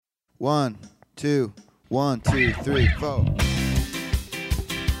1, 2, 1, 2, 3, 4.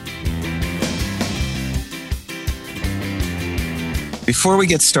 Before we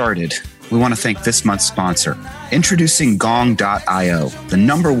get started, we want to thank this month's sponsor, introducing Gong.io, the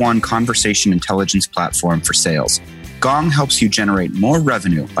 #1 conversation intelligence platform for sales. Gong helps you generate more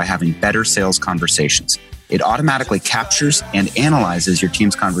revenue by having better sales conversations. It automatically captures and analyzes your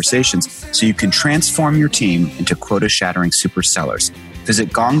team's conversations so you can transform your team into quota-shattering super sellers.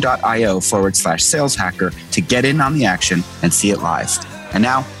 Visit gong.io/sales hacker to get in on the action and see it live. And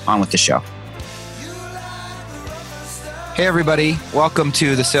now, on with the show. Hey, everybody. Welcome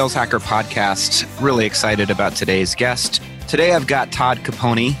to the Sales Hacker Podcast. Really excited about today's guest. Today, I've got Todd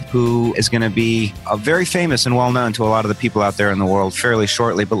Caponi, who is going to be very famous and well-known to a lot of the people out there in the world fairly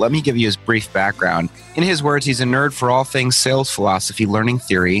shortly. But let me give you his brief background. In his words, he's a nerd for all things sales philosophy, learning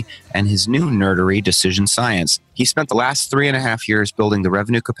theory, and his new nerdery, decision science. He spent the last 3.5 years building the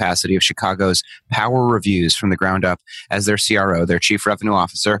revenue capacity of Chicago's PowerReviews from the ground up as their CRO, their Chief Revenue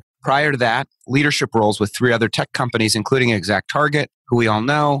Officer. Prior to that, leadership roles with 3 other tech companies, including ExactTarget, who we all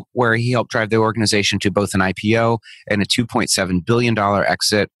know, where he helped drive the organization to both an IPO and a $2.7 billion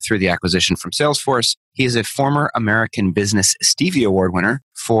exit through the acquisition from Salesforce. He is a former American Business Stevie Award winner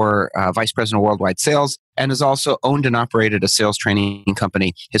for Vice President of Worldwide Sales and has also owned and operated a sales training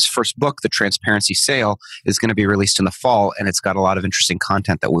company. His first book, The Transparency Sale, is going to be released in the fall, and it's got a lot of interesting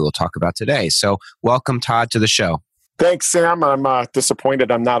content that we will talk about today. So welcome, Todd, to the show. Thanks, Sam. I'm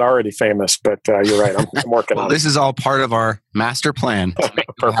disappointed I'm not already famous, but you're right. I'm working on it. This is all part of our master plan to make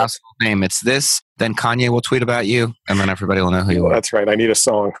a household name. It's this, then Kanye will tweet about you, and then everybody will know who you are. That's right. I need a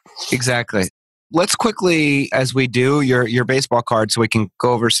song. Exactly. Let's quickly, as we do, your baseball card so we can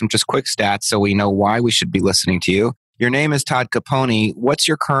go over some just quick stats so we know why we should be listening to you. Your name is Todd Caponi. What's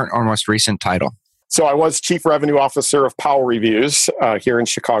your current or most recent title? So I was Chief Revenue Officer of PowerReviews here in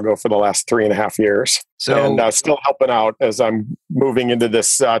Chicago for the last 3.5 years. And still helping out as I'm moving into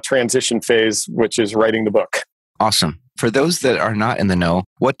this transition phase, which is writing the book. Awesome. For those that are not in the know,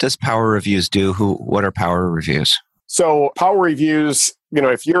 what does PowerReviews do? What are PowerReviews? So PowerReviews,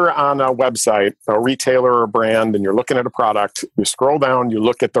 if you're on a website, a retailer or a brand, and you're looking at a product, you scroll down, you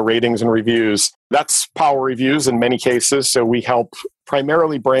look at the ratings and reviews. That's PowerReviews in many cases. So we help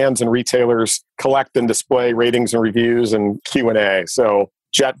primarily brands and retailers collect and display ratings and reviews and Q&A. So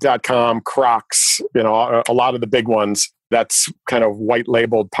Jet.com, Crocs, a lot of the big ones, that's kind of white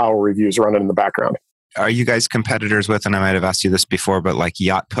labeled PowerReviews running in the background. Are you guys competitors with, and I might have asked you this before, but like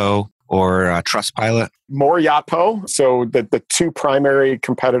Yotpo or Trustpilot? More Yotpo. So the 2 primary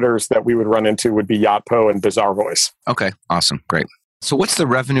competitors that we would run into would be Yotpo and BazarVoice. Okay, awesome. Great. So what's the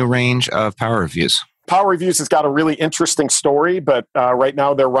revenue range of PowerReviews? PowerReviews has got a really interesting story, but right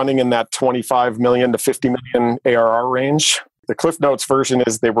now they're running in that 25 million to 50 million ARR range. The Cliff Notes version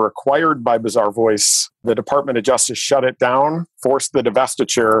is they were acquired by BazarVoice. The Department of Justice shut it down, forced the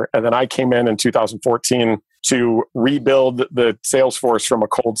divestiture, and then I came in 2014 to rebuild the sales force from a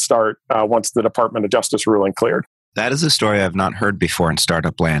cold start once the Department of Justice ruling cleared. That is a story I've not heard before in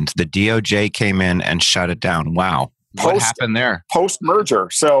startup land. The DOJ came in and shut it down. Wow. What happened there? Post-merger.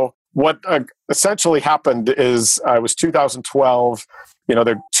 So what essentially happened is it was 2012. There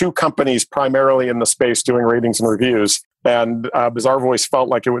are 2 companies primarily in the space doing ratings and reviews. And BazarVoice felt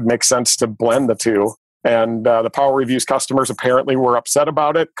like it would make sense to blend the 2. And the PowerReviews customers apparently were upset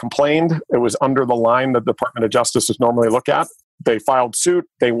about it, complained. It was under the line that the Department of Justice would normally look at. They filed suit.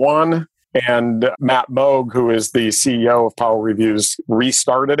 They won. And Matt Moog, who is the CEO of PowerReviews,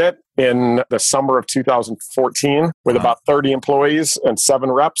 restarted it in the summer of 2014 with about 30 employees and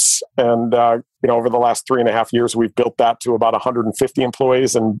 7 reps. And over the last 3.5 years, we've built that to about 150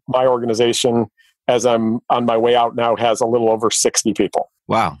 employees. And my organization, as I'm on my way out now, has a little over 60 people.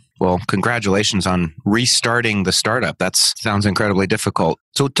 Wow. Well, congratulations on restarting the startup. That sounds incredibly difficult.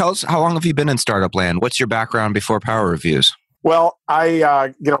 So tell us, how long have you been in startup land? What's your background before PowerReviews? Well,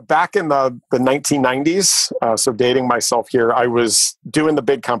 I, back in the 1990s, so dating myself here, I was doing the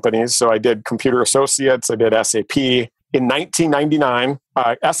big companies. So I did Computer Associates, I did SAP. In 1999,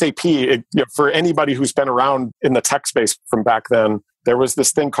 SAP, for anybody who's been around in the tech space from back then, there was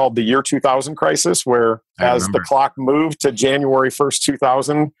this thing called the year 2000 crisis, where as the clock moved to January 1st,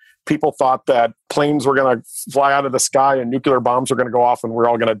 2000, people thought that planes were going to fly out of the sky and nuclear bombs were going to go off and we're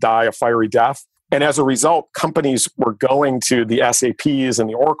all going to die a fiery death. And as a result, companies were going to the SAPs and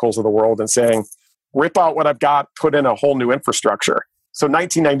the Oracles of the world and saying, rip out what I've got, put in a whole new infrastructure. So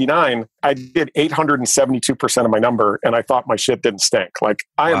 1999, I did 872% of my number, and I thought my shit didn't stink. Like,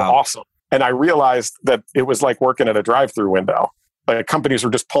 I am awesome. And I realized that it was like working at a drive-through window. Like, companies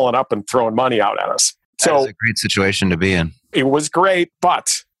were just pulling up and throwing money out at us. That is a great situation to be in. It was great,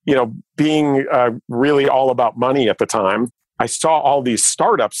 but being really all about money at the time, I saw all these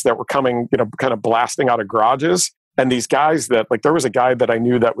startups that were coming, kind of blasting out of garages. And these guys there was a guy that I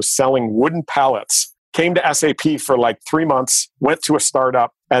knew that was selling wooden pallets, came to SAP for like 3 months, went to a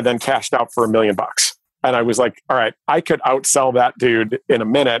startup, and then cashed out for $1 million. And I was like, all right, I could outsell that dude in a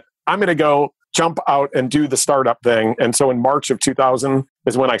minute. I'm going to go jump out and do the startup thing. And so in March of 2000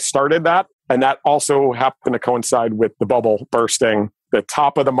 is when I started that. And that also happened to coincide with the bubble bursting. The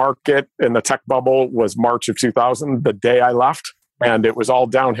top of the market in the tech bubble was March of 2000, the day I left. And it was all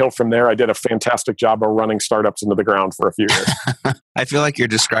downhill from there. I did a fantastic job of running startups into the ground for a few years. I feel like you're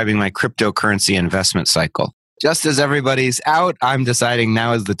describing my cryptocurrency investment cycle. Just as everybody's out, I'm deciding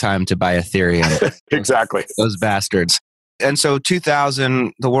now is the time to buy Ethereum. Exactly. Those bastards. And so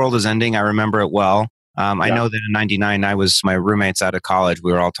 2000, the world is ending. I remember it well. I know that in 99, my roommates out of college.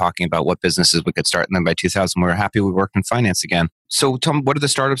 We were all talking about what businesses we could start. And then by 2000, we were happy we worked in finance again. So tell me, what are the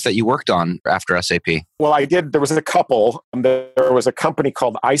startups that you worked on after SAP? Well, there was a couple. There was a company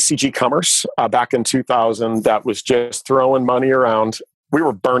called ICG Commerce back in 2000 that was just throwing money around. We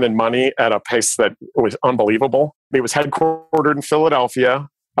were burning money at a pace that was unbelievable. It was headquartered in Philadelphia,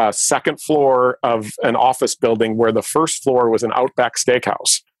 second floor of an office building where the first floor was an Outback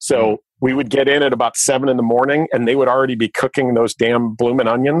Steakhouse. So we would get in at about 7 a.m. and they would already be cooking those damn bloomin'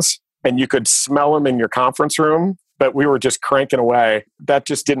 onions. And you could smell them in your conference room, but we were just cranking away. That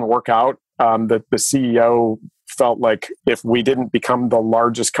just didn't work out. The CEO felt like if we didn't become the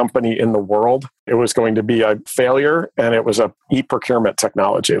largest company in the world, it was going to be a failure. And it was a e-procurement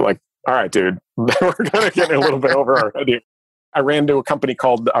technology. Like, all right, dude, we're going to get a little bit over our head. I ran to a company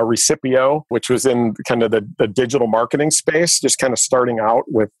called Recipio, which was in kind of the digital marketing space, just kind of starting out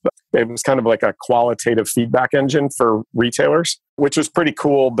with, it was kind of like a qualitative feedback engine for retailers, which was pretty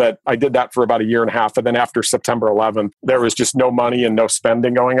cool. But I did that for about a year and a half. And then after September 11th, there was just no money and no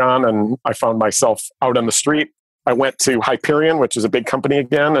spending going on. And I found myself out on the street. I went to Hyperion, which is a big company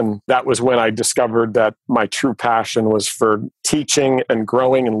again. And that was when I discovered that my true passion was for teaching and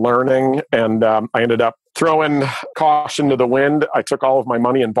growing and learning. And I ended up throwing caution to the wind. I took all of my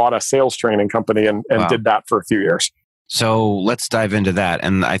money and bought a sales training company and did that for a few years. So let's dive into that.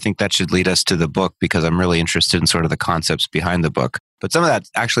 And I think that should lead us to the book because I'm really interested in sort of the concepts behind the book. But some of that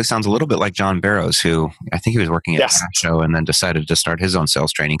actually sounds a little bit like John Barrows, who I think he was working at Show and then decided to start his own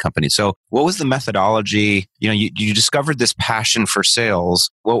sales training company. So what was the methodology? You discovered this passion for sales.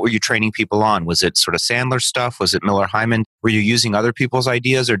 What were you training people on? Was it sort of Sandler stuff? Was it Miller Hyman? Were you using other people's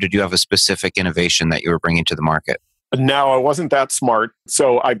ideas or did you have a specific innovation that you were bringing to the market? No, I wasn't that smart.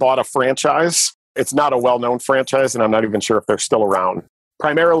 So I bought a franchise. It's not a well-known franchise, and I'm not even sure if they're still around.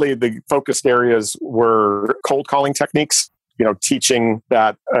 Primarily, the focused areas were cold calling techniques, teaching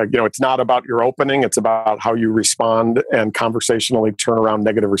that, it's not about your opening, it's about how you respond and conversationally turn around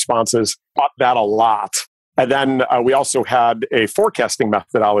negative responses. Taught that a lot. And then we also had a forecasting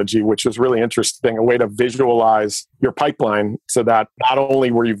methodology, which was really interesting, a way to visualize your pipeline so that not only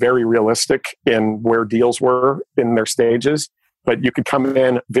were you very realistic in where deals were in their stages, but you could come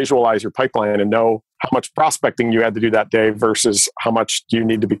in, visualize your pipeline and know how much prospecting you had to do that day versus how much do you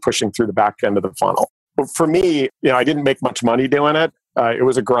need to be pushing through the back end of the funnel. But for me, I didn't make much money doing it. It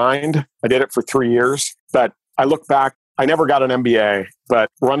was a grind. I did it for 3 years. But I look back, I never got an MBA,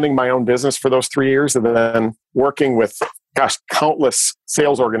 but running my own business for those 3 years and then working with, countless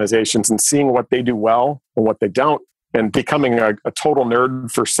sales organizations and seeing what they do well and what they don't and becoming a total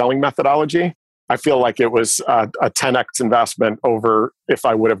nerd for selling methodology. I feel like it was a 10x investment over if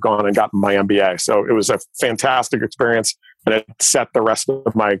I would have gone and gotten my MBA. So it was a fantastic experience and it set the rest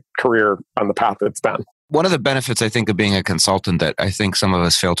of my career on the path it's been. One of the benefits, I think, of being a consultant that I think some of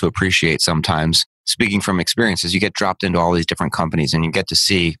us fail to appreciate sometimes, speaking from experience, is you get dropped into all these different companies and you get to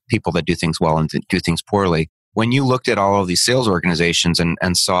see people that do things well and do things poorly. When you looked at all of these sales organizations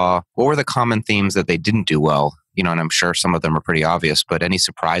and saw what were the common themes that they didn't do well, and I'm sure some of them are pretty obvious, but any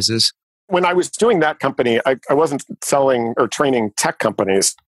surprises? When I was doing that company, I wasn't selling or training tech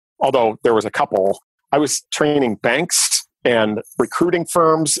companies, although there was a couple. I was training banks and recruiting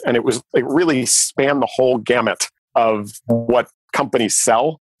firms, and it really spanned the whole gamut of what companies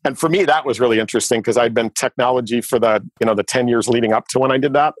sell. And for me, that was really interesting because I'd been technology for the 10 years leading up to when I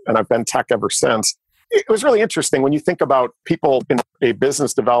did that, and I've been tech ever since. It was really interesting when you think about people in a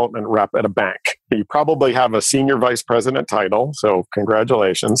business development rep at a bank. You probably have a senior vice president title, so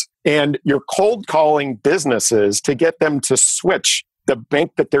congratulations. And you're cold calling businesses to get them to switch the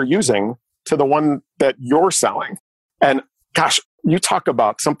bank that they're using to the one that you're selling. And gosh, you talk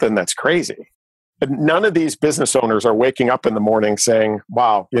about something that's crazy. None of these business owners are waking up in the morning saying,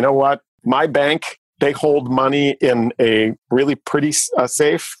 wow, you know what? My bank They hold money in a really pretty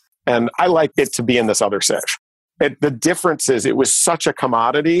safe, and I like it to be in this other safe. The difference is it was such a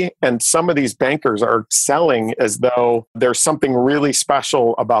commodity, and some of these bankers are selling as though there's something really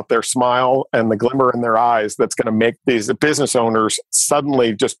special about their smile and the glimmer in their eyes that's going to make these business owners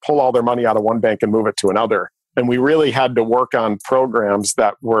suddenly just pull all their money out of one bank and move it to another. And we really had to work on programs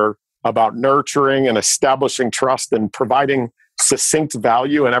that were about nurturing and establishing trust and providing succinct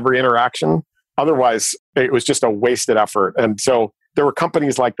value in every interaction. Otherwise, it was just a wasted effort. And so there were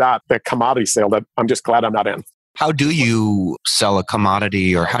companies like that commodity sale, that I'm just glad I'm not in. How do you sell a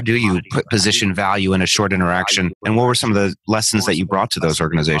commodity, or how do you position value in a short interaction? And what were some of the lessons that you brought to those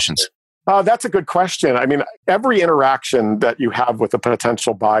organizations? That's a good question. I mean, every interaction that you have with a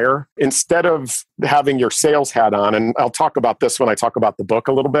potential buyer, instead of having your sales hat on, and I'll talk about this when I talk about the book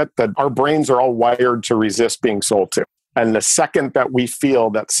a little bit, that our brains are all wired to resist being sold to. And the second that we feel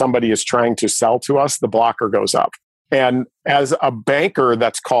that somebody is trying to sell to us, the blocker goes up. And as a banker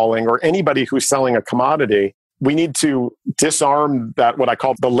that's calling, or anybody who's selling a commodity, we need to disarm that, what I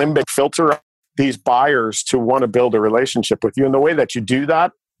call the limbic filter, these buyers to want to build a relationship with you. And the way that you do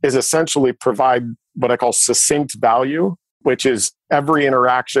that is essentially provide what I call succinct value, which is every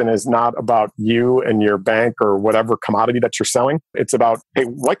interaction is not about you and your bank or whatever commodity that you're selling. It's about, hey,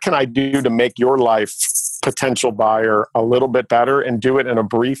 what can I do to make your life, potential buyer, a little bit better, and do it in a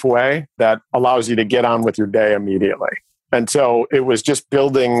brief way that allows you to get on with your day immediately. And so it was just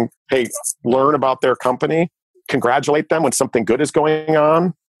building, hey, learn about their company, congratulate them when something good is going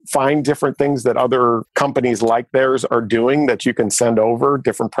on, find different things that other companies like theirs are doing that you can send over,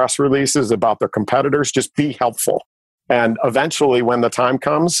 different press releases about their competitors, just be helpful. And eventually, when the time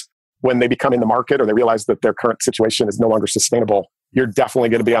comes, when they become in the market or they realize that their current situation is no longer sustainable, you're definitely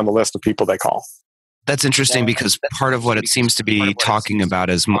going to be on the list of people they call. That's interesting, because part of what it seems to be talking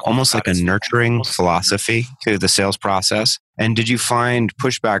about is almost like a nurturing philosophy to the sales process. And did you find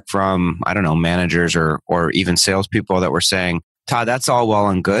pushback from, I don't know, managers or even salespeople that were saying, Todd, that's all well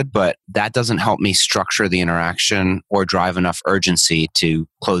and good, but that doesn't help me structure the interaction or drive enough urgency to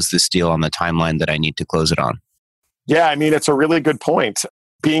close this deal on the timeline that I need to close it on? Yeah, I mean, it's a really good point.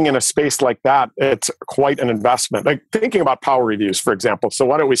 Being in a space like that, it's quite an investment. Like thinking about PowerReviews, for example. So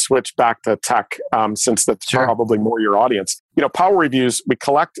why don't we switch back to tech, since that's probably more your audience. You know, PowerReviews, we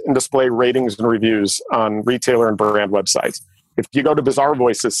collect and display ratings and reviews on retailer and brand websites. If you go to Bizarre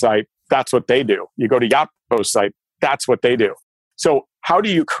Voice's site, that's what they do. You go to Yotpo's site, that's what they do. So how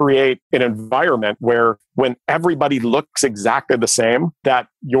do you create an environment where when everybody looks exactly the same, that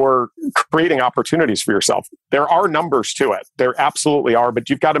you're creating opportunities for yourself? There are numbers to it. There absolutely are, but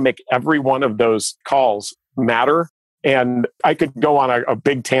you've got to make every one of those calls matter. And I could go on a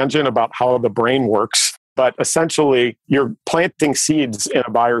big tangent about how the brain works, but essentially you're planting seeds in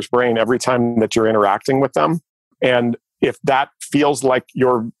a buyer's brain every time that you're interacting with them. And if that feels like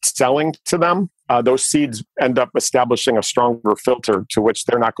you're selling to them, those seeds end up establishing a stronger filter to which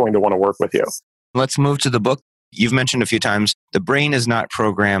they're not going to want to work with you. Let's move to the book. You've mentioned a few times the brain is not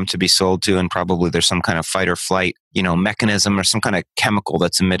programmed to be sold to, and probably there's some kind of fight or flight, mechanism or some kind of chemical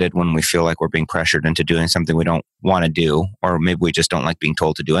that's emitted when we feel like we're being pressured into doing something we don't want to do, or maybe we just don't like being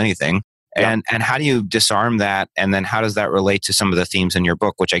told to do anything. Yeah. And how do you disarm that? And then how does that relate to some of the themes in your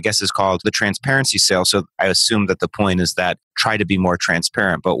book, which I guess is called The Transparency Sale? So I assume that the point is that try to be more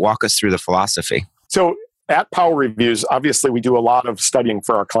transparent, but walk us through the philosophy. So at PowerReviews, obviously we do a lot of studying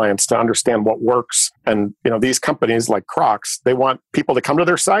for our clients to understand what works. And these companies like Crocs, they want people to come to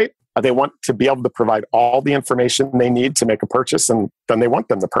their site. They want to be able to provide all the information they need to make a purchase, and then they want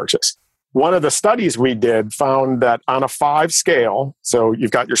them to purchase. One of the studies we did found that on a 5 scale, so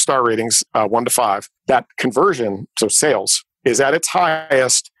you've got your star ratings, 1 to 5, that conversion, so sales, is at its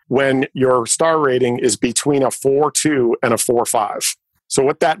highest when your star rating is between a 4.2 and a 4.5. So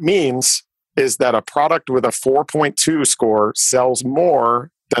what that means is that a product with a 4.2 score sells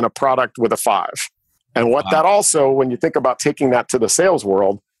more than a product with a 5. And what that also, when you think about taking that to the sales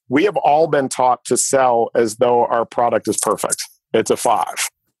world, we have all been taught to sell as though our product is perfect. It's a 5.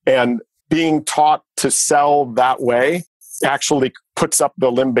 And being taught to sell that way actually puts up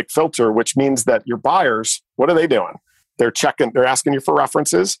the limbic filter, which means that your buyers, what are they doing? They're asking you for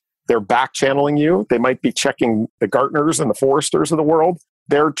references. They're back channeling you. They might be checking the Gartners and the Forresters of the world.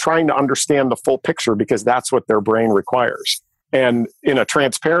 They're trying to understand the full picture because that's what their brain requires. And in a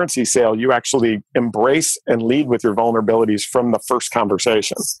transparency sale, you actually embrace and lead with your vulnerabilities from the first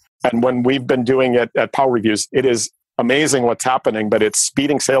conversation. And when we've been doing it at PowerReviews, it is amazing what's happening, but it's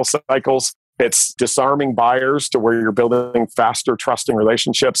speeding sales cycles. It's disarming buyers to where you're building faster, trusting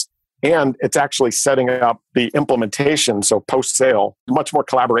relationships. And it's actually setting up the implementation. So post-sale, much more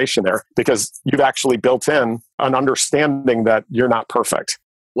collaboration there because you've actually built in an understanding that you're not perfect.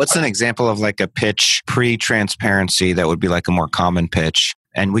 What's an example of like a pitch pre-transparency that would be like a more common pitch?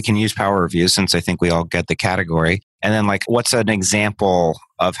 And we can use PowerReviews since I think we all get the category. And then like, what's an example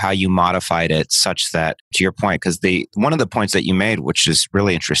of how you modified it such that, to your point, because one of the points that you made, which is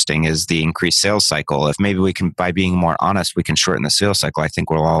really interesting, is the increased sales cycle. If maybe we can, by being more honest, we can shorten the sales cycle. I think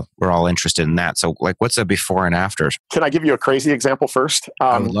we're all interested in that. So like, what's a before and after? Can I give you a crazy example first?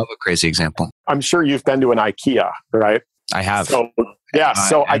 I would love a crazy example. I'm sure you've been to an IKEA, right? I have. So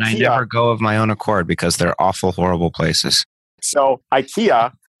IKEA, I never go of my own accord because they're awful, horrible places. So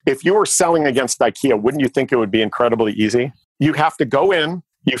IKEA, if you were selling against IKEA, wouldn't you think it would be incredibly easy? You have to go in,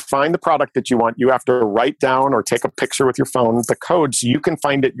 you find the product that you want, you have to write down or take a picture with your phone, the codes, you can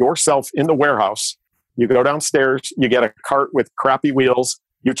find it yourself in the warehouse. You go downstairs, you get a cart with crappy wheels,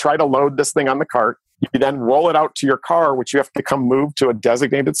 you try to load this thing on the cart, you then roll it out to your car, which you have to come move to a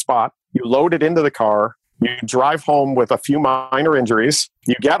designated spot, you load it into the car, you drive home with a few minor injuries,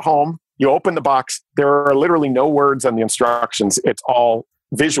 you get home, you open the box, there are literally no words on the instructions, it's all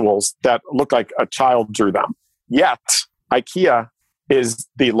visuals that look like a child drew them. Yet, IKEA is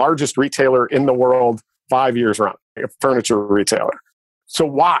the largest retailer in the world 5 years running, a furniture retailer. So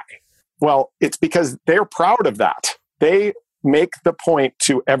why? Well, it's because they're proud of that. They make the point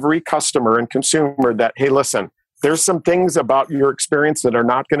to every customer and consumer that, hey, listen, there's some things about your experience that are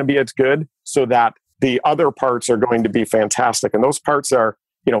not going to be as good so that the other parts are going to be fantastic. And those parts are,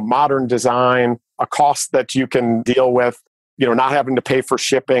 modern design, a cost that you can deal with, not having to pay for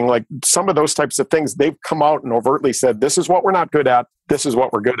shipping, like some of those types of things. They've come out and overtly said, this is what we're not good at. This is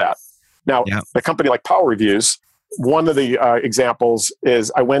what we're good at. Now, a company like PowerReviews, one of the examples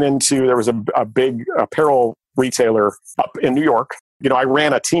is there was a big apparel retailer up in New York. I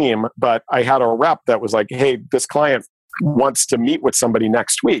ran a team, but I had a rep that was like, hey, this client wants to meet with somebody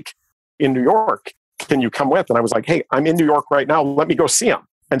next week in New York. Can you come with? And I was like, hey, I'm in New York right now. Let me go see him.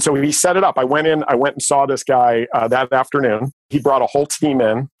 And so he set it up. I went and saw this guy that afternoon. He brought a whole team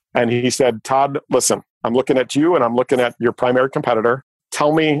in and he said, Todd, listen, I'm looking at you and I'm looking at your primary competitor.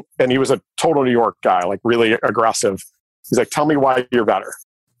 Tell me, and he was a total New York guy, like really aggressive. He's like, tell me why you're better.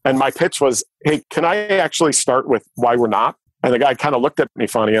 And my pitch was, hey, can I actually start with why we're not? And the guy kind of looked at me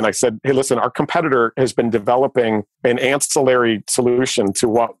funny and I said, hey, listen, our competitor has been developing an ancillary solution to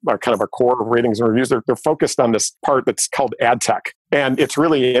what are kind of our core ratings and reviews. They're focused on this part that's called ad tech. And it's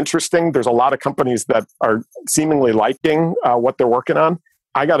really interesting. There's a lot of companies that are seemingly liking what they're working on.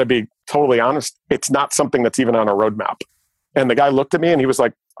 I got to be totally honest. It's not something that's even on our roadmap. And the guy looked at me and he was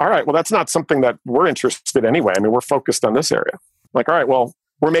like, all right, well, that's not something that we're interested in anyway. I mean, we're focused on this area. I'm like, all right, well,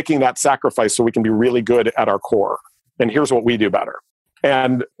 we're making that sacrifice so we can be really good at our core. And here's what we do better.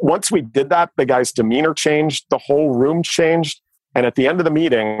 And once we did that, the guy's demeanor changed, the whole room changed. And at the end of the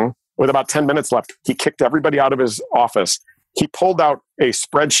meeting, with about 10 minutes left, he kicked everybody out of his office. He pulled out a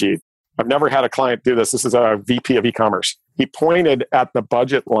spreadsheet. I've never had a client do this. This is a VP of e-commerce. He pointed at the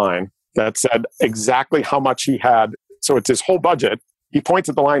budget line that said exactly how much he had. So it's his whole budget. He points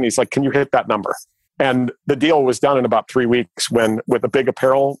at the line. He's like, can you hit that number? And the deal was done in about 3 weeks when with a big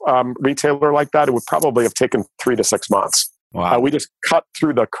apparel retailer like that, it would probably have taken 3 to 6 months. Wow. We just cut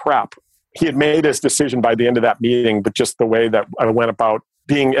through the crap. He had made his decision by the end of that meeting, but just the way that I went about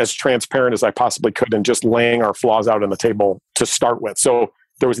being as transparent as I possibly could and just laying our flaws out on the table to start with. So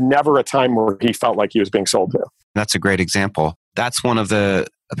there was never a time where he felt like he was being sold to. That's a great example. That's one of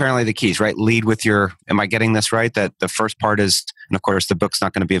apparently the keys, right? Lead with am I getting this right? That the first part is, and of course the book's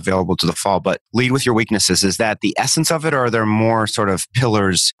not going to be available to the fall, but lead with your weaknesses. Is that the essence of it, or are there more sort of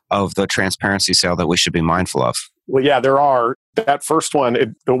pillars of the transparency sale that we should be mindful of? Well, yeah, there are. That first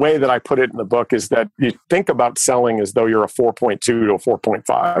one, the way that I put it in the book is that you think about selling as though you're a 4.2 to a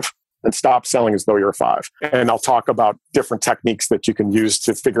 4.5 and stop selling as though you're a 5. And I'll talk about different techniques that you can use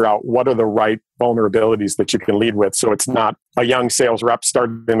to figure out what are the right vulnerabilities that you can lead with. So it's not a young sales rep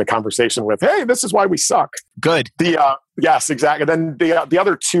starting the conversation with, hey, this is why we suck. Good. Yes, exactly. Then the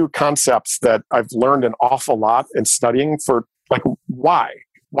other two concepts that I've learned an awful lot in studying for like, why?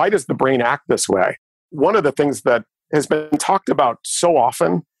 Why does the brain act this way? One of the things that has been talked about so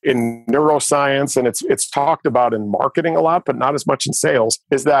often in neuroscience, and it's talked about in marketing a lot, but not as much in sales,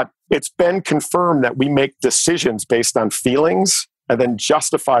 is that it's been confirmed that we make decisions based on feelings and then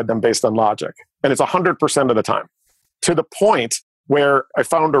justify them based on logic. And it's 100% of the time. To the point where I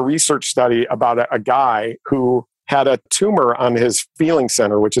found a research study about a guy who had a tumor on his feeling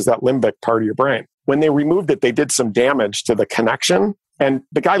center, which is that limbic part of your brain. When they removed it, they did some damage to the connection. And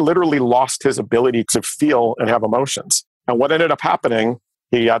the guy literally lost his ability to feel and have emotions. And what ended up happening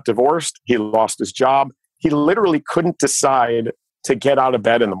He got divorced. He lost his job. He literally couldn't decide to get out of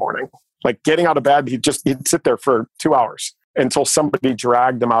bed in the morning. Like getting out of bed, he'd sit there for 2 hours until somebody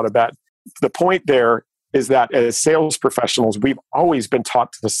dragged him out of bed. The point there is that as sales professionals, we've always been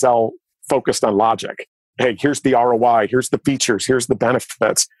taught to sell focused on logic. Hey, here's the ROI, here's the features, here's the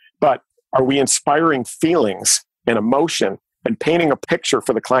benefits. But are we inspiring feelings and emotion and painting a picture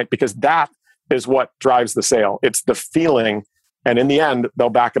for the client? Because that is what drives the sale. It's the feeling. And in the end, they'll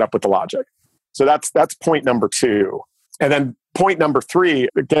back it up with the logic. So that's point number 2. And then point number 3,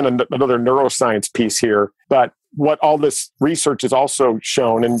 again, another neuroscience piece here. But what all this research has also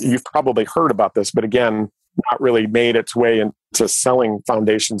shown, and you've probably heard about this, but again, not really made its way into selling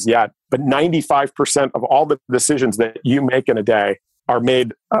foundations yet. But 95% of all the decisions that you make in a day are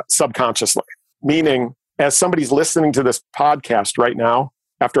made subconsciously. Meaning, as somebody's listening to this podcast right now,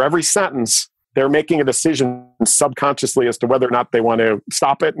 after every sentence, they're making a decision subconsciously as to whether or not they want to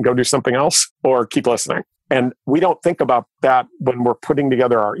stop it and go do something else or keep listening. And we don't think about that when we're putting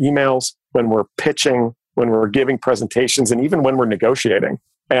together our emails, when we're pitching, when we're giving presentations, and even when we're negotiating.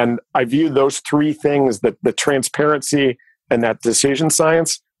 And I view those 3 things, that the transparency and that decision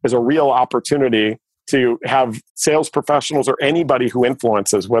science, as a real opportunity to have sales professionals or anybody who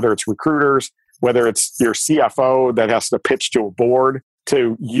influences, whether it's recruiters, whether it's your CFO that has to pitch to a board,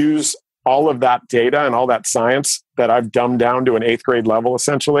 to use all of that data and all that science that I've dumbed down to an 8th grade level,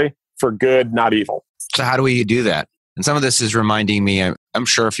 essentially, for good, not evil. So how do we do that? And some of this is reminding me, I'm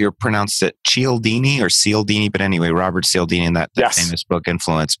sure if you pronounced it Cialdini or Cialdini, but anyway, Robert Cialdini in that Yes. famous book,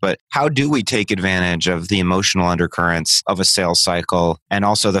 Influence. But how do we take advantage of the emotional undercurrents of a sales cycle, and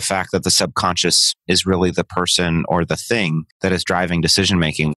also the fact that the subconscious is really the person or the thing that is driving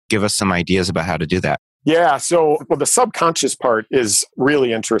decision-making? Give us some ideas about how to do that. Yeah. So, the subconscious part is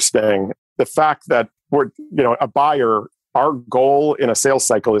really interesting. The fact that a buyer, our goal in a sales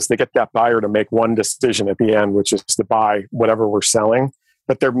cycle is to get that buyer to make one decision at the end, which is to buy whatever we're selling.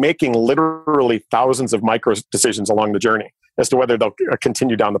 But they're making literally thousands of micro decisions along the journey as to whether they'll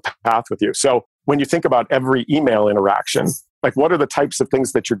continue down the path with you. So when you think about every email interaction, like what are the types of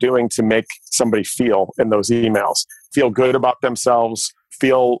things that you're doing to make somebody feel in those emails? Feel good about themselves,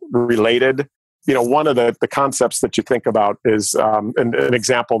 feel related. One of the concepts that you think about is, an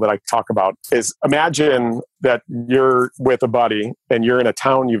example that I talk about is, imagine that you're with a buddy and you're in a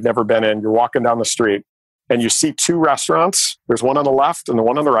town you've never been in. You're walking down the street and you see 2 restaurants. There's one on the left and the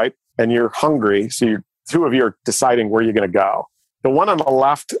one on the right, and you're hungry. So 2 of you are deciding where you're going to go. The one on the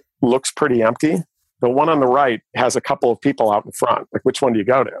left looks pretty empty. The one on the right has a couple of people out in front. Like, which one do you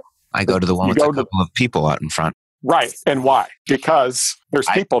go to? I go to the one with a couple of people out in front. Right. And why? Because there's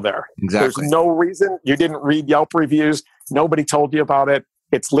people there. Exactly. There's no reason. You didn't read Yelp reviews. Nobody told you about it.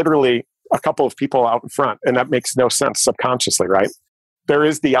 It's literally a couple of people out in front. And that makes no sense subconsciously, right? There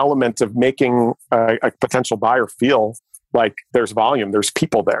is the element of making a potential buyer feel like there's volume, there's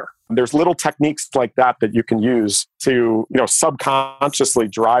people there. There's little techniques like that you can use to, subconsciously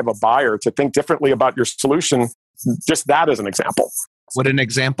drive a buyer to think differently about your solution. Just that as an example. Would an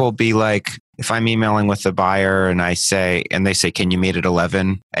example be like, if I'm emailing with the buyer and they say, can you meet at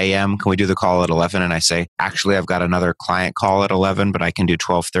 11 a.m.? Can we do the call at 11? And I say, actually, I've got another client call at 11, but I can do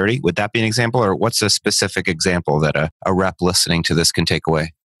 12:30. Would that be an example? Or what's a specific example that a rep listening to this can take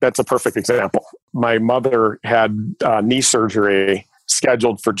away? That's a perfect example. My mother had knee surgery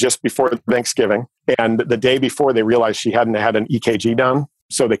scheduled for just before Thanksgiving. And the day before, they realized she hadn't had an EKG done.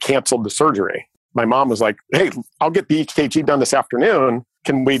 So they canceled the surgery. My mom was like, hey, I'll get the EKG done this afternoon.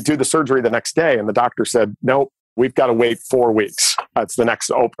 Can we do the surgery the next day? And the doctor said, nope, we've got to wait 4 weeks. That's the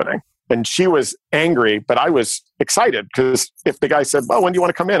next opening. And she was angry, but I was excited because if the guy said, well, when do you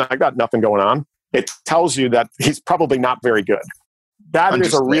want to come in? I got nothing going on. It tells you that he's probably not very good. That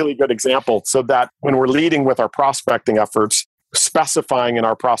is a really good example, so that when we're leading with our prospecting efforts, specifying in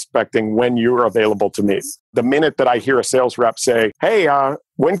our prospecting when you're available to meet. The minute that I hear a sales rep say, hey,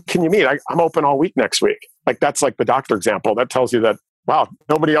 when can you meet? I'm open all week next week. Like, that's like the doctor example. That tells you that, wow,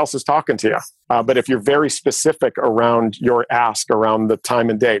 nobody else is talking to you. But if you're very specific around your ask, around the time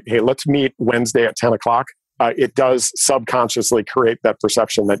and date, hey, let's meet Wednesday at 10 o'clock, it does subconsciously create that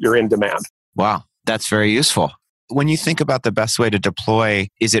perception that you're in demand. Wow, that's very useful. When you think about the best way to deploy,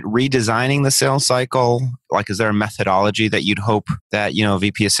 is it redesigning the sales cycle? Like, is there a methodology that you'd hope that, a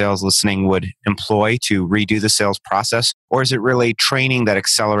VP of sales listening would employ to redo the sales process? Or is it really training that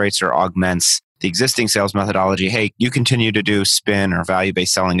accelerates or augments the existing sales methodology? Hey, you continue to do spin or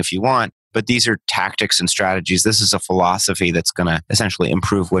value-based selling if you want, but these are tactics and strategies. This is a philosophy that's going to essentially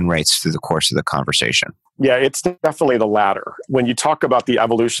improve win rates through the course of the conversation. Yeah, it's definitely the latter. When you talk about the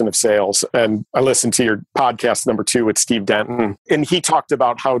evolution of sales, and I listened to your podcast number 2 with Steve Denton, and he talked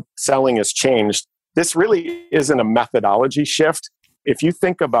about how selling has changed. This really isn't a methodology shift. If you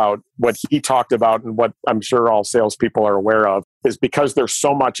think about what he talked about and what I'm sure all salespeople are aware of, is because there's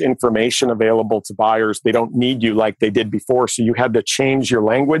so much information available to buyers, they don't need you like they did before. So you had to change your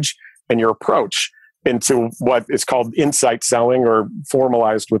language and your approach into what is called insight selling or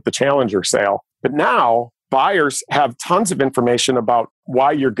formalized with the challenger sale. But now buyers have tons of information about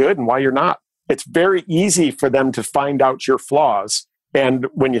why you're good and why you're not. It's very easy for them to find out your flaws. And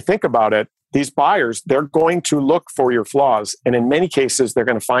when you think about it, these buyers, they're going to look for your flaws. And in many cases, they're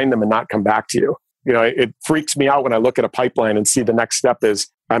going to find them and not come back to you. You know, it freaks me out when I look at a pipeline and see the next step is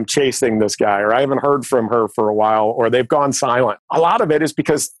I'm chasing this guy, or I haven't heard from her for a while, or they've gone silent. A lot of it is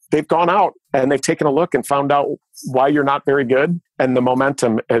because they've gone out and they've taken a look and found out why you're not very good. And the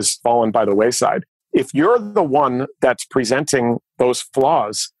momentum has fallen by the wayside. If you're the one that's presenting those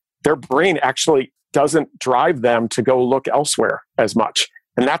flaws, their brain actually doesn't drive them to go look elsewhere as much.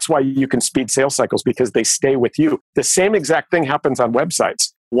 And that's why you can speed sales cycles, because they stay with you. The same exact thing happens on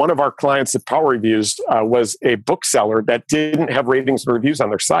websites. One of our clients at PowerReviews was a bookseller that didn't have ratings and reviews on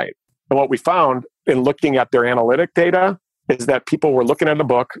their site. And what we found in looking at their analytic data is that people were looking at a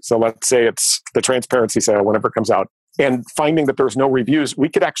book. So let's say it's the Transparency Sale, whenever it comes out, and finding that there's no reviews. We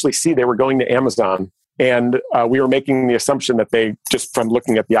could actually see they were going to Amazon. And we were making the assumption that they, just from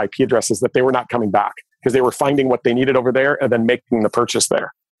looking at the IP addresses, that they were not coming back because they were finding what they needed over there and then making the purchase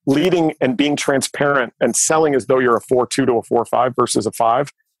there. Leading and being transparent and selling as though you're a 4.2 to a 4.5 versus a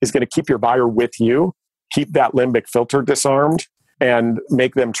 5 is going to keep your buyer with you, keep that limbic filter disarmed, and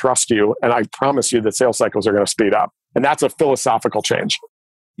make them trust you. And I promise you that sales cycles are going to speed up. And that's a philosophical change.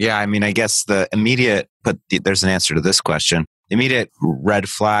 Yeah, I mean, I guess the immediate, but there's an answer to this question. Immediate red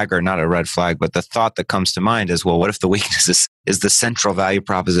flag, or not a red flag, but the thought that comes to mind is, well, what if the weakness is the central value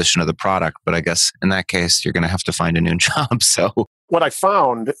proposition of the product? But I guess in that case, you're going to have to find a new job. So what I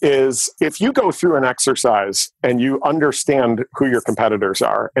found is if you go through an exercise and you understand who your competitors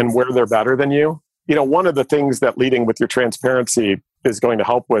are and where they're better than you, you know, one of the things that leading with your transparency is going to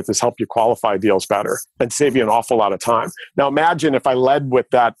help with is help you qualify deals better and save you an awful lot of time. Now, imagine if I led with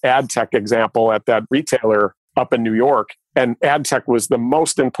that ad tech example at that retailer up in New York, and ad tech was the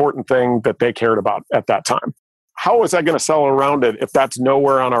most important thing that they cared about at that time. How was I going to sell around it if that's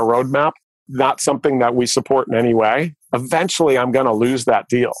nowhere on our roadmap, not something that we support in any way? Eventually, I'm going to lose that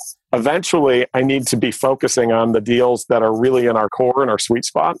deal. Eventually, I need to be focusing on the deals that are really in our core and our sweet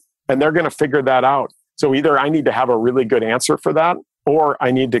spot, and they're going to figure that out. So either I need to have a really good answer for that, or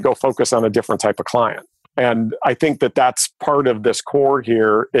I need to go focus on a different type of client. And I think that that's part of this core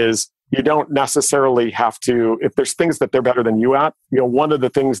here is you don't necessarily have to, if there's things that they're better than you at, you know, one of the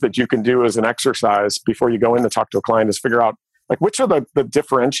things that you can do as an exercise before you go in to talk to a client is figure out, like, which are the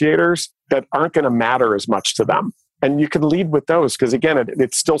differentiators that aren't going to matter as much to them. And you can lead with those because, again,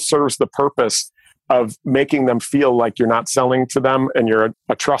 it still serves the purpose of making them feel like you're not selling to them and you're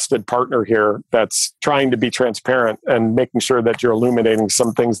a trusted partner here that's trying to be transparent and making sure that you're illuminating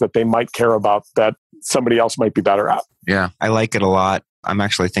some things that they might care about that somebody else might be better at. Yeah, I like it a lot. I'm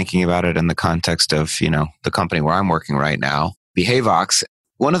actually thinking about it in the context of, you know, the company where I'm working right now, Behavivox.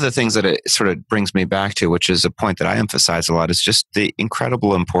 One of the things that it sort of brings me back to, which is a point that I emphasize a lot, is just the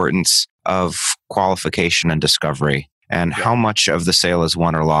incredible importance of qualification and discovery and how much of the sale is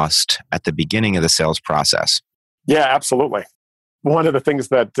won or lost at the beginning of the sales process. Yeah, absolutely. One of the things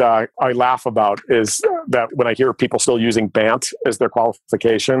that I laugh about is that when I hear people still using BANT as their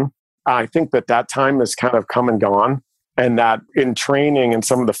qualification, I think that time has kind of come and gone. And that in training and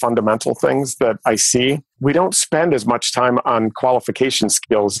some of the fundamental things that I see, we don't spend as much time on qualification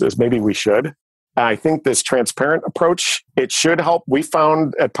skills as maybe we should. I think this transparent approach, it should help. We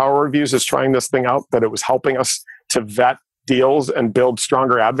found at PowerReviews as trying this thing out that it was helping us to vet deals and build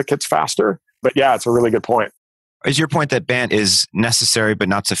stronger advocates faster. But yeah, it's a really good point. Is your point that BANT is necessary but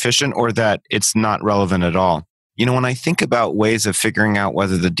not sufficient, or that it's not relevant at all? You know, when I think about ways of figuring out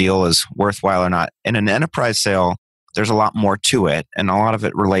whether the deal is worthwhile or not, in an enterprise sale, there's a lot more to it. And a lot of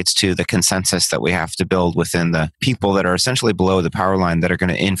it relates to the consensus that we have to build within the people that are essentially below the power line that are going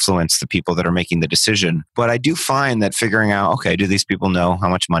to influence the people that are making the decision. But I do find that figuring out, okay, do these people know how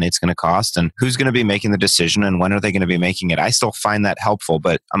much money it's going to cost and who's going to be making the decision and when are they going to be making it? I still find that helpful,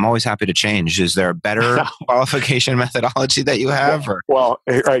 but I'm always happy to change. Is there a better qualification methodology that you have? Or? Well,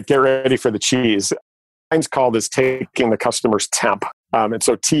 all right, get ready for the cheese. Mine's called is taking the customer's temp. And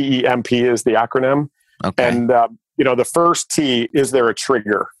so TEMP is the acronym. Okay. And, you know, the first T, is there a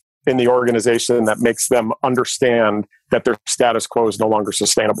trigger? in the organization that makes them understand that their status quo is no longer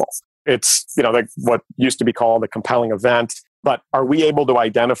sustainable. It's, like what used to be called a compelling event. But are we able to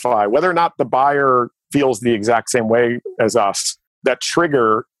identify whether or not the buyer feels the exact same way as us? That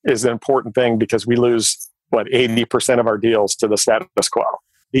trigger is an important thing because we lose, 80% of our deals to the status quo.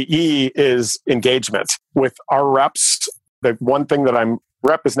 The E is engagement. With our reps, the one thing that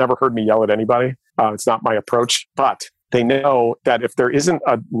rep has never heard me yell at anybody. It's not my approach, but they know that if there isn't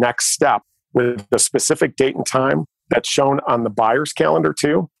a next step with a specific date and time that's shown on the buyer's calendar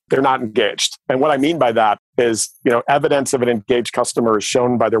too, they're not engaged. And what I mean by that is, evidence of an engaged customer is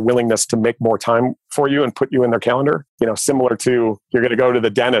shown by their willingness to make more time for you and put you in their calendar. Similar to you're going to go to the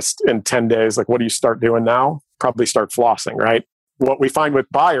dentist in 10 days. Like, what do you start doing now? Probably start flossing, right? What we find with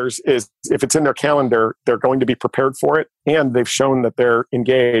buyers is if it's in their calendar, they're going to be prepared for it. And they've shown that they're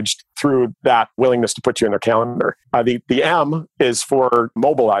engaged through that willingness to put you in their calendar. The M is for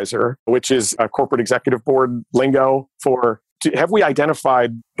mobilizer, which is a corporate executive board lingo for, have we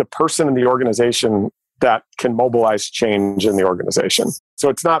identified the person in the organization that can mobilize change in the organization? So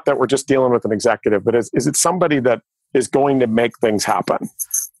it's not that we're just dealing with an executive, but is it somebody that is going to make things happen?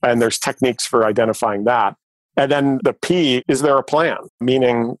 And there's techniques for identifying that. And then the P, is there a plan?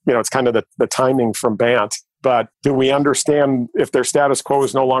 Meaning, it's kind of the timing from BANT, but do we understand if their status quo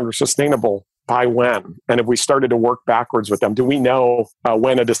is no longer sustainable, by when? And if we started to work backwards with them, do we know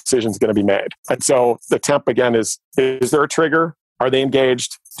when a decision is going to be made? And so the temp again is there a trigger? Are they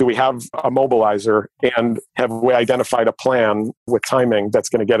engaged? Do we have a mobilizer? And have we identified a plan with timing that's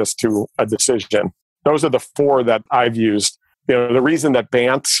going to get us to a decision? Those are the four that I've used. The reason that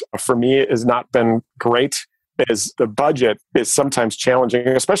BANT for me has not been great is the budget is sometimes challenging,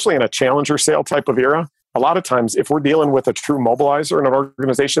 especially in a challenger sale type of era. A lot of times, if we're dealing with a true mobilizer in an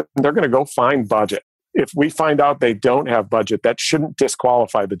organization, they're going to go find budget. If we find out they don't have budget, that shouldn't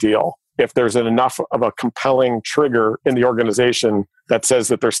disqualify the deal. If there's enough of a compelling trigger in the organization that says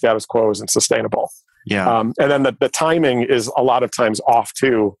that their status quo isn't sustainable. Yeah. And then the timing is a lot of times off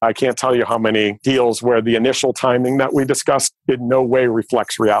too. I can't tell you how many deals where the initial timing that we discussed in no way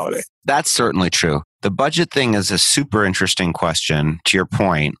reflects reality. That's certainly true. The budget thing is a super interesting question, to your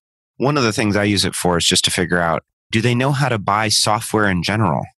point. One of the things I use it for is just to figure out, do they know how to buy software in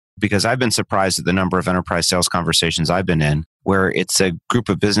general? Because I've been surprised at the number of enterprise sales conversations I've been in where it's a group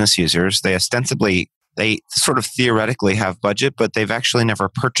of business users. They sort of theoretically have budget, but they've actually never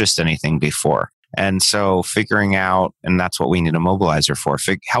purchased anything before. And so figuring out, and that's what we need a mobilizer for,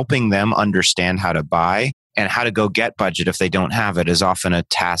 helping them understand how to buy and how to go get budget if they don't have it is often a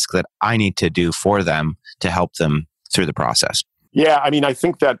task that I need to do for them to help them through the process. Yeah, I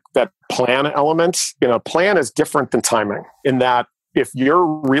think that plan element, plan is different than timing in that if you're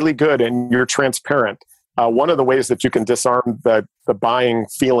really good and you're transparent, one of the ways that you can disarm the buying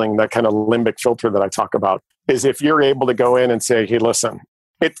feeling, that kind of limbic filter that I talk about, is if you're able to go in and say, hey, listen,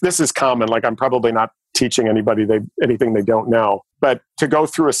 this is common. Like, I'm probably not teaching anybody anything they don't know, but to go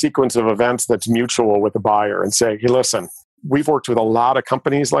through a sequence of events that's mutual with the buyer and say, hey, listen, we've worked with a lot of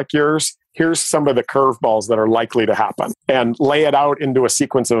companies like yours. Here's some of the curveballs that are likely to happen, and lay it out into a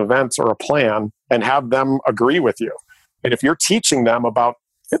sequence of events or a plan and have them agree with you. And if you're teaching them about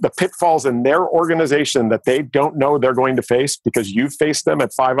the pitfalls in their organization that they don't know they're going to face because you've faced them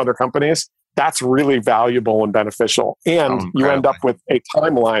at 5 other companies, that's really valuable and beneficial. And you end up with a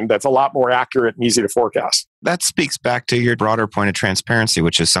timeline that's a lot more accurate and easy to forecast. That speaks back to your broader point of transparency,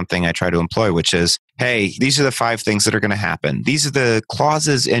 which is something I try to employ, which is, hey, these are the 5 things that are going to happen. These are the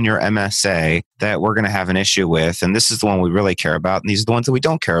clauses in your MSA that we're going to have an issue with. And this is the one we really care about. And these are the ones that we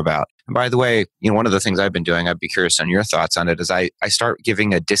don't care about. And by the way, one of the things I've been doing, I'd be curious on your thoughts on it, is I start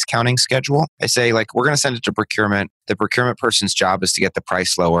giving a discounting schedule. I say, like, we're going to send it to procurement. The procurement person's job is to get the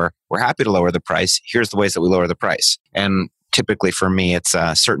price lower. We're happy to lower the price. Here's the ways that we lower the price. And typically for me, it's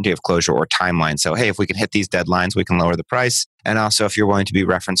certainty of closure or timeline. So, hey, if we can hit these deadlines, we can lower the price. And also, if you're willing to be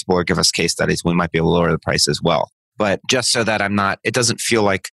referenceable or give us case studies, we might be able to lower the price as well. But just so that it doesn't feel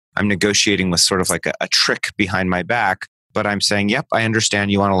like I'm negotiating with sort of like a trick behind my back, but I'm saying, yep, I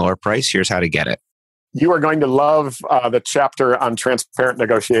understand you want a lower price. Here's how to get it. You are going to love the chapter on transparent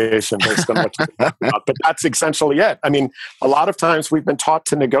negotiation based on what you talked about. But that's essentially it. A lot of times we've been taught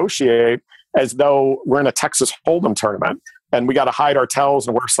to negotiate as though we're in a Texas Hold'em tournament and we got to hide our tails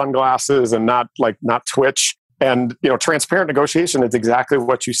and wear sunglasses and not twitch. And transparent negotiation is exactly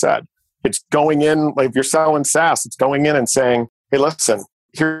what you said. It's going in, like if you're selling SaaS, it's going in and saying, hey, listen,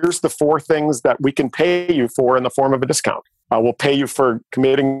 here's the 4 things that we can pay you for in the form of a discount. We'll pay you for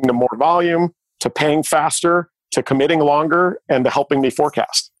committing to more volume, to paying faster, to committing longer, and to helping me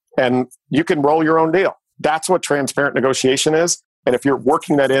forecast. And you can roll your own deal. That's what transparent negotiation is. And if you're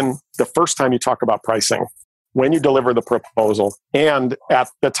working that in the first time you talk about pricing, when you deliver the proposal, and at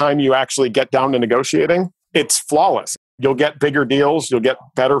the time you actually get down to negotiating, it's flawless. You'll get bigger deals, you'll get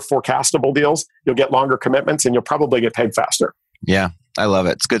better forecastable deals, you'll get longer commitments, and you'll probably get paid faster. Yeah, I love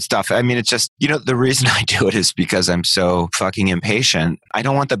it. It's good stuff. I mean, it's just, the reason I do it is because I'm so fucking impatient. I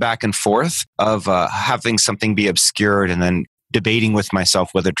don't want the back and forth of having something be obscured and then debating with myself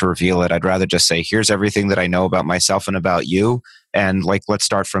whether to reveal it. I'd rather just say, here's everything that I know about myself and about you. And let's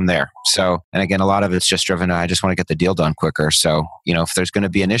start from there. So, and again, a lot of it's just driven, I just want to get the deal done quicker. So, if there's going to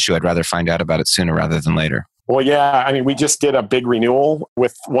be an issue, I'd rather find out about it sooner rather than later. Well, yeah. I mean, we just did a big renewal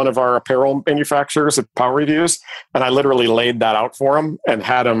with one of our apparel manufacturers at PowerReviews, and I literally laid that out for him and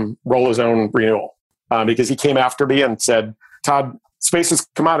had him roll his own renewal because he came after me and said, Todd, space is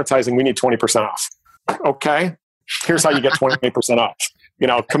commoditizing. We need 20% off. Okay. Here's how you get 20% off.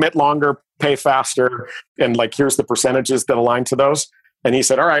 Commit longer, pay faster, and here's the percentages that align to those. And he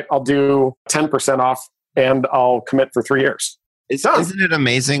said, all right, I'll do 10% off and I'll commit for 3 years. Isn't it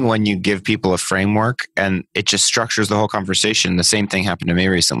amazing when you give people a framework and it just structures the whole conversation? The same thing happened to me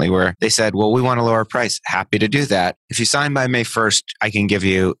recently where they said, well, we want to lower price. Happy to do that. If you sign by May 1st, I can give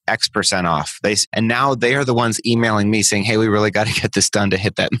you X% off. And now they are the ones emailing me saying, hey, we really got to get this done to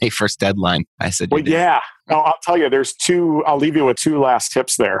hit that May 1st deadline. I said, well, yeah. No, I'll tell you, I'll leave you with 2 last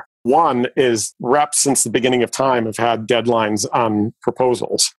tips there. One is reps since the beginning of time have had deadlines on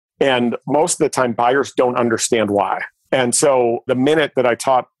proposals. And most of the time, buyers don't understand why. And so the minute that I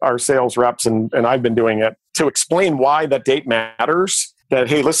taught our sales reps, and I've been doing it, to explain why that date matters, that,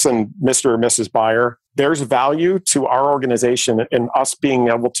 hey, listen, Mr. or Mrs. Buyer, there's value to our organization in us being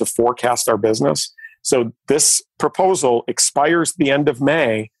able to forecast our business. So this proposal expires the end of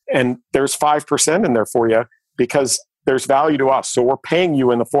May, and there's 5% in there for you because there's value to us. So we're paying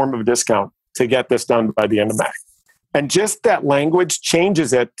you in the form of a discount to get this done by the end of May. And just that language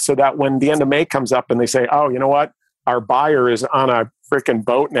changes it so that when the end of May comes up and they say, oh, you know what? Our buyer is on a freaking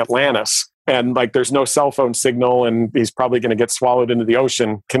boat in Atlantis and there's no cell phone signal and he's probably going to get swallowed into the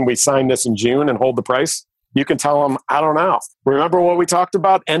ocean. Can we sign this in June and hold the price? You can tell them, I don't know. Remember what we talked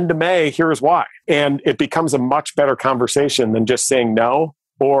about? End of May, here's why. And it becomes a much better conversation than just saying no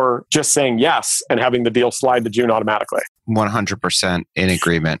or just saying yes and having the deal slide to June automatically. 100% in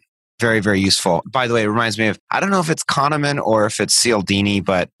agreement. Very, very useful. By the way, it reminds me of, I don't know if it's Kahneman or if it's Cialdini,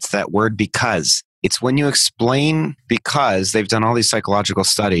 but it's that word because. It's when you explain because they've done all these psychological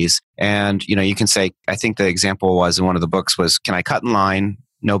studies and, you can say, I think the example was in one of the books was, can I cut in line?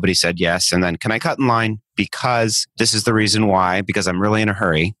 Nobody said yes. And then can I cut in line because this is the reason why, because I'm really in a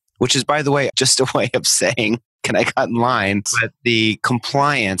hurry, which is, by the way, just a way of saying, can I cut in line? But the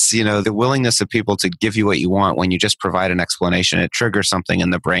compliance, the willingness of people to give you what you want when you just provide an explanation, it triggers something in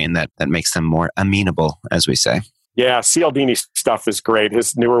the brain that makes them more amenable, as we say. Yeah, Cialdini's stuff is great.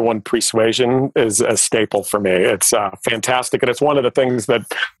 His newer one, Persuasion, is a staple for me. It's fantastic. And it's one of the things that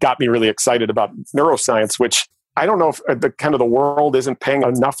got me really excited about neuroscience, which I don't know if the world isn't paying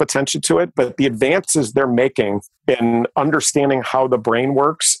enough attention to it, but the advances they're making in understanding how the brain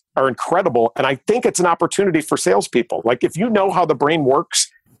works are incredible. And I think it's an opportunity for salespeople. If you know how the brain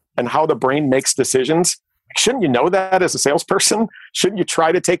works and how the brain makes decisions, shouldn't you know that as a salesperson? Shouldn't you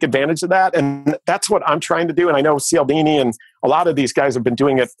try to take advantage of that? And that's what I'm trying to do. And I know Cialdini and a lot of these guys have been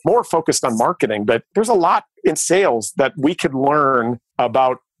doing it more focused on marketing, but there's a lot in sales that we could learn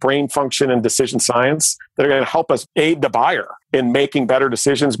about brain function and decision science that are going to help us aid the buyer in making better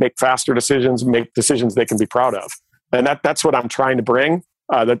decisions, make faster decisions, make decisions they can be proud of. And that's what I'm trying to bring.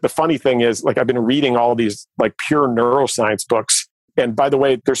 The funny thing is, I've been reading all these pure neuroscience books. And by the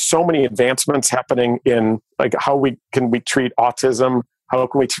way, there's so many advancements happening in how we treat autism, how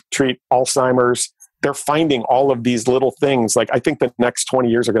can we treat Alzheimer's. They're finding all of these little things. I think the next 20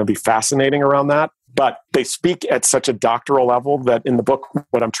 years are going to be fascinating around that. But they speak at such a doctoral level that in the book,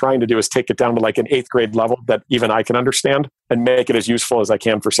 what I'm trying to do is take it down to an 8th grade level that even I can understand and make it as useful as I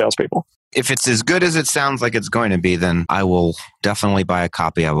can for salespeople. If it's as good as it sounds like it's going to be, then I will definitely buy a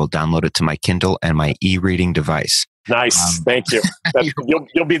copy. I will download it to my Kindle and my e-reading device. Nice. Thank you.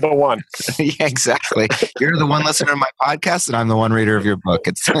 You'll be the one. Yeah, exactly. You're the one listener to my podcast and I'm the one reader of your book.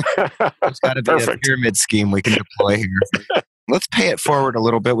 There's got to be a pyramid scheme we can deploy here. Let's pay it forward a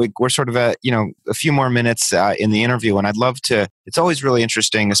little bit. We're sort of at, a few more minutes in the interview. And I'd love to, it's always really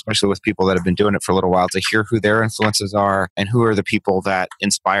interesting, especially with people that have been doing it for a little while, to hear who their influences are and who are the people that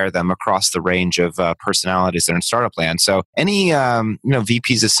inspire them across the range of personalities that are in startup land. So any,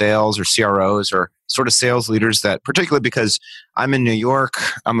 VPs of sales or CROs or sort of sales leaders that, particularly because I'm in New York,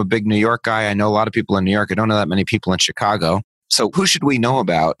 I'm a big New York guy. I know a lot of people in New York. I don't know that many people in Chicago. So who should we know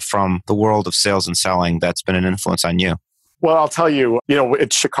about from the world of sales and selling that's been an influence on you? Well, I'll tell you,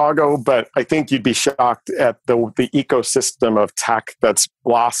 it's Chicago, but I think you'd be shocked at the ecosystem of tech that's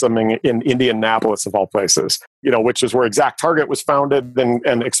blossoming in Indianapolis, of all places, which is where ExactTarget was founded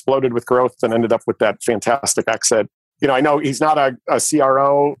and exploded with growth and ended up with that fantastic exit. I know he's not a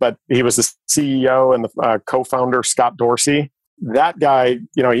CRO, but he was the CEO and the co-founder, Scott Dorsey. That guy,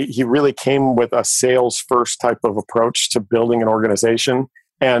 he really came with a sales first type of approach to building an organization.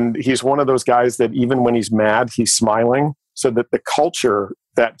 And he's one of those guys that even when he's mad, he's smiling. So that the culture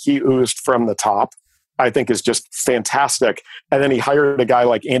that he oozed from the top, I think is just fantastic. And then he hired a guy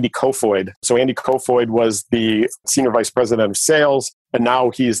like Andy Kofoid. So Andy Kofoid was the senior vice president of sales, and now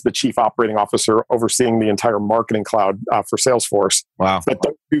he's the chief operating officer overseeing the entire marketing cloud for Salesforce. Wow. But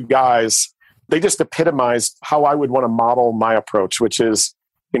those two guys, they just epitomized how I would want to model my approach, which is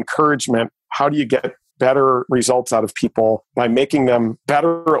encouragement. How do you get better results out of people by making them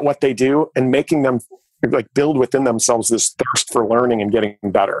better at what they do and making them build within themselves this thirst for learning and getting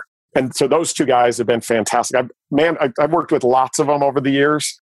better. And so those two guys have been fantastic. I've worked with lots of them over the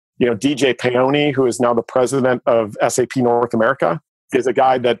years. DJ Paoni, who is now the president of SAP North America, is a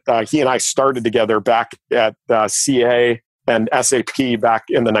guy that he and I started together back at CA and SAP back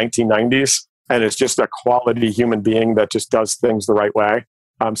in the 1990s. And is just a quality human being that just does things the right way.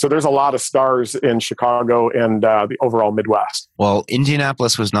 So there's a lot of stars in Chicago and the overall Midwest. Well,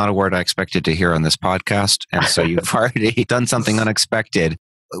 Indianapolis was not a word I expected to hear on this podcast. And so you've already done something unexpected.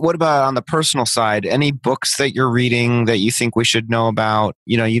 What about on the personal side? Any books that you're reading that you think we should know about?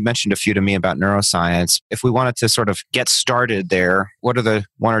 You mentioned a few to me about neuroscience. If we wanted to sort of get started there, what are the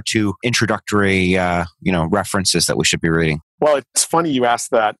one or two introductory, references that we should be reading? Well, it's funny you asked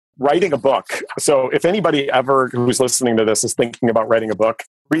that. Writing a book. So if anybody ever who's listening to this is thinking about writing a book,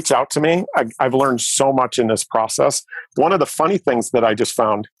 reach out to me. I've learned so much in this process. One of the funny things that I just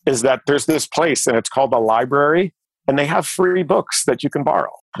found is that there's this place and it's called the library, and they have free books that you can borrow.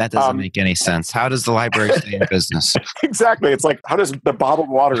 That doesn't make any sense. How does the library stay in business? Exactly. It's like, how does the bottled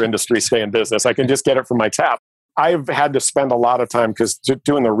water industry stay in business? I can just get it from my tap. I've had to spend a lot of time because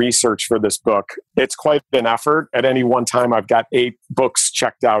doing the research for this book, it's quite an effort. At any one time, I've got 8 books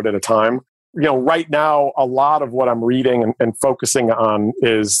checked out at a time. Right now, a lot of what I'm reading and focusing on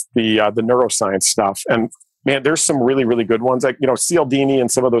is the neuroscience stuff. And man, there's some really, really good ones. Like, Cialdini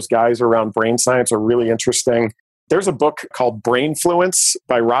and some of those guys around brain science are really interesting. There's a book called Brainfluence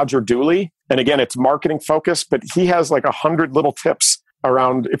by Roger Dooley. And again, it's marketing focused, but he has like 100 little tips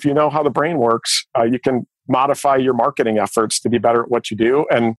around if you know how the brain works, you can modify your marketing efforts to be better at what you do.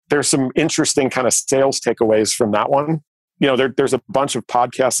 And there's some interesting kind of sales takeaways from that one. There's a bunch of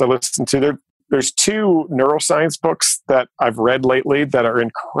podcasts I listen to. There's 2 neuroscience books that I've read lately that are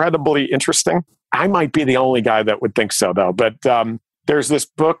incredibly interesting. I might be the only guy that would think so, though. But there's this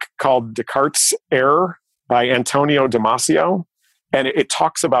book called Descartes' Error by Antonio Damasio. And it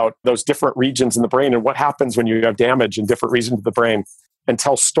talks about those different regions in the brain and what happens when you have damage in different regions of the brain, and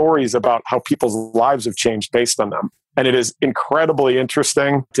tell stories about how people's lives have changed based on them. And it is incredibly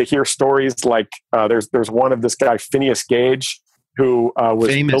interesting to hear stories like there's one of this guy, Phineas Gage, who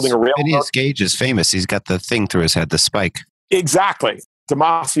was building a railroad. Phineas Gage is famous. He's got the thing through his head, the spike. Exactly.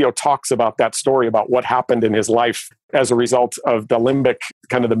 Damasio talks about that story about what happened in his life as a result of the limbic,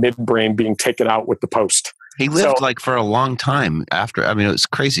 kind of the midbrain being taken out with the post. He lived for a long time after. It was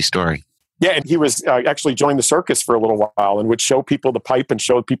a crazy story. Yeah, and he was actually joined the circus for a little while and would show people the pipe and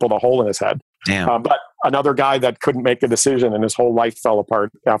show people the hole in his head. Damn. But another guy that couldn't make a decision and his whole life fell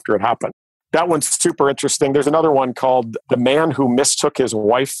apart after it happened. That one's super interesting. There's another one called The Man Who Mistook His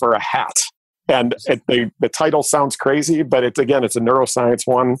Wife for a Hat. And the title sounds crazy, but it's a neuroscience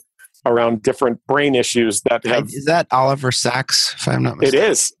one around different brain issues that have... Is that Oliver Sacks, if I'm not mistaken?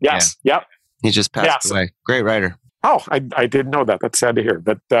 It is, yes. Yeah. Yep. He just passed away. Great writer. Oh, I didn't know that. That's sad to hear.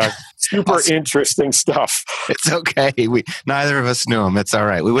 But super interesting stuff. It's okay. Neither of us knew him. It's all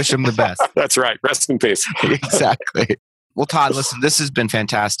right. We wish him the best. That's right. Rest in peace. Exactly. Well, Todd, listen, this has been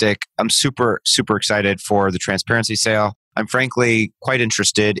fantastic. I'm super, super excited for the transparency sale. I'm frankly quite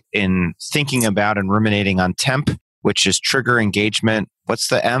interested in thinking about and ruminating on TEMP, which is trigger engagement. What's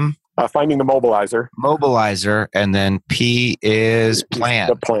the M? Finding the mobilizer. Mobilizer. And then P is plan.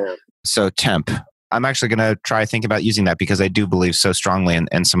 The plan. So TEMP. I'm actually going to try thinking about using that because I do believe so strongly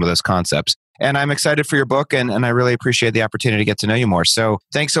in some of those concepts. And I'm excited for your book, and I really appreciate the opportunity to get to know you more. So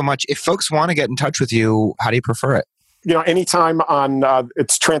thanks so much. If folks want to get in touch with you, how do you prefer it? Anytime on,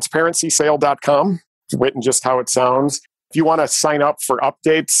 it's transparencysale.com. It's written just how it sounds. If you want to sign up for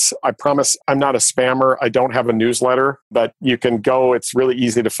updates, I promise I'm not a spammer. I don't have a newsletter, but you can go. It's really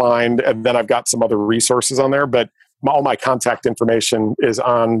easy to find. And then I've got some other resources on there, but all my contact information is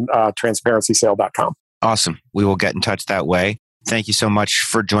on transparencysale.com. Awesome. We will get in touch that way. Thank you so much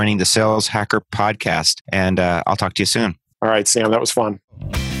for joining the Sales Hacker podcast, and I'll talk to you soon. All right, Sam, that was fun.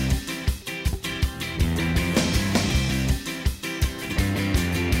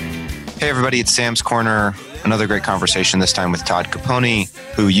 Hey, everybody, it's Sam's Corner. Another great conversation, this time with Todd Caponi,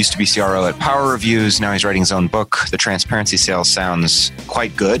 who used to be CRO at PowerReviews. Now he's writing his own book. The Transparency Sales sounds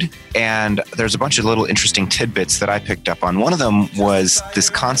quite good. And there's a bunch of little interesting tidbits that I picked up on. One of them was this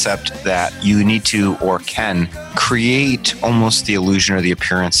concept that you need to or can create almost the illusion or the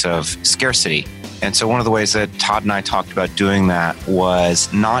appearance of scarcity. And so one of the ways that Todd and I talked about doing that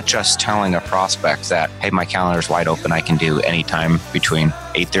was not just telling a prospect that, hey, my calendar is wide open, I can do anytime between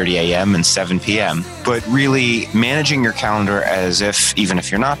 8:30 a.m. and 7 p.m., but really managing your calendar as if, even if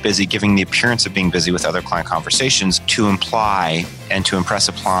you're not busy, giving the appearance of being busy with other client conversations to imply and to impress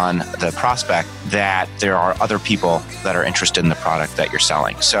upon the prospect that there are other people that are interested in the product that you're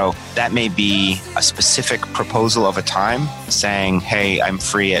selling. So that may be a specific proposal of a time saying, hey, I'm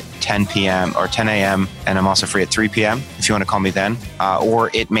free at 10 p.m. or 10 a.m. and I'm also free at 3 p.m. if you want to call me then. Or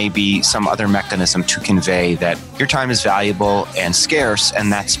it may be some other mechanism to convey that your time is valuable and scarce,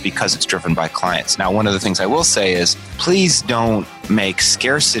 and that's because it's driven by clients. Now, one of the things I will say is, please don't make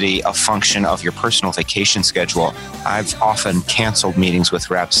scarcity a function of your personal vacation schedule. I've often canceled meetings with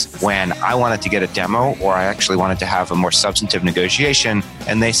reps when I wanted to get a demo or I actually wanted to have a more substantive negotiation,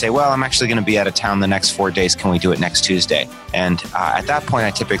 and they say, well, I'm actually going to be out of town the next 4 days. Can we do it next Tuesday? And at that point,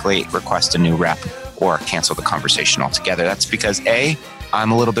 I typically request a new rep or cancel the conversation altogether. That's because A,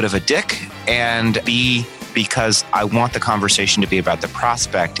 I'm a little bit of a dick, and B, because I want the conversation to be about the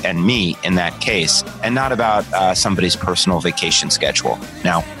prospect and me in that case, and not about somebody's personal vacation schedule.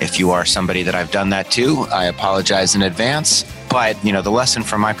 Now, if you are somebody that I've done that to, I apologize in advance. But, the lesson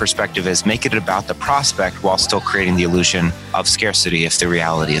from my perspective is make it about the prospect while still creating the illusion of scarcity if the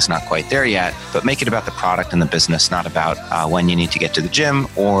reality is not quite there yet. But make it about the product and the business, not about when you need to get to the gym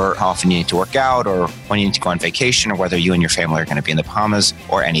or how often you need to work out or when you need to go on vacation or whether you and your family are going to be in the Bahamas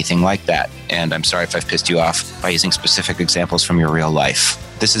or anything like that. And I'm sorry if I've pissed you off by using specific examples from your real life.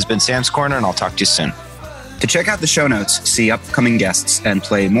 This has been Sam's Corner, and I'll talk to you soon. To check out the show notes, see upcoming guests, and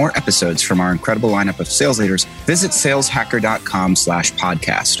play more episodes from our incredible lineup of sales leaders, visit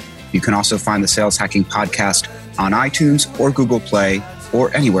saleshacker.com/podcast. You can also find the Sales Hacking Podcast on iTunes or Google Play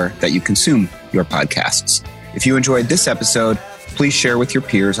or anywhere that you consume your podcasts. If you enjoyed this episode, please share with your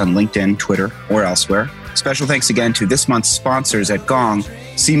peers on LinkedIn, Twitter, or elsewhere. Special thanks again to this month's sponsors at Gong.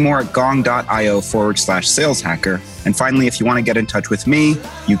 See more at gong.io/saleshacker. And finally, if you want to get in touch with me,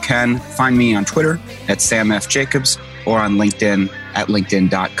 you can find me on Twitter at Sam F. Jacobs or on LinkedIn at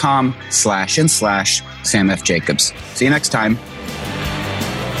linkedin.com//Sam F. Jacobs. See you next time.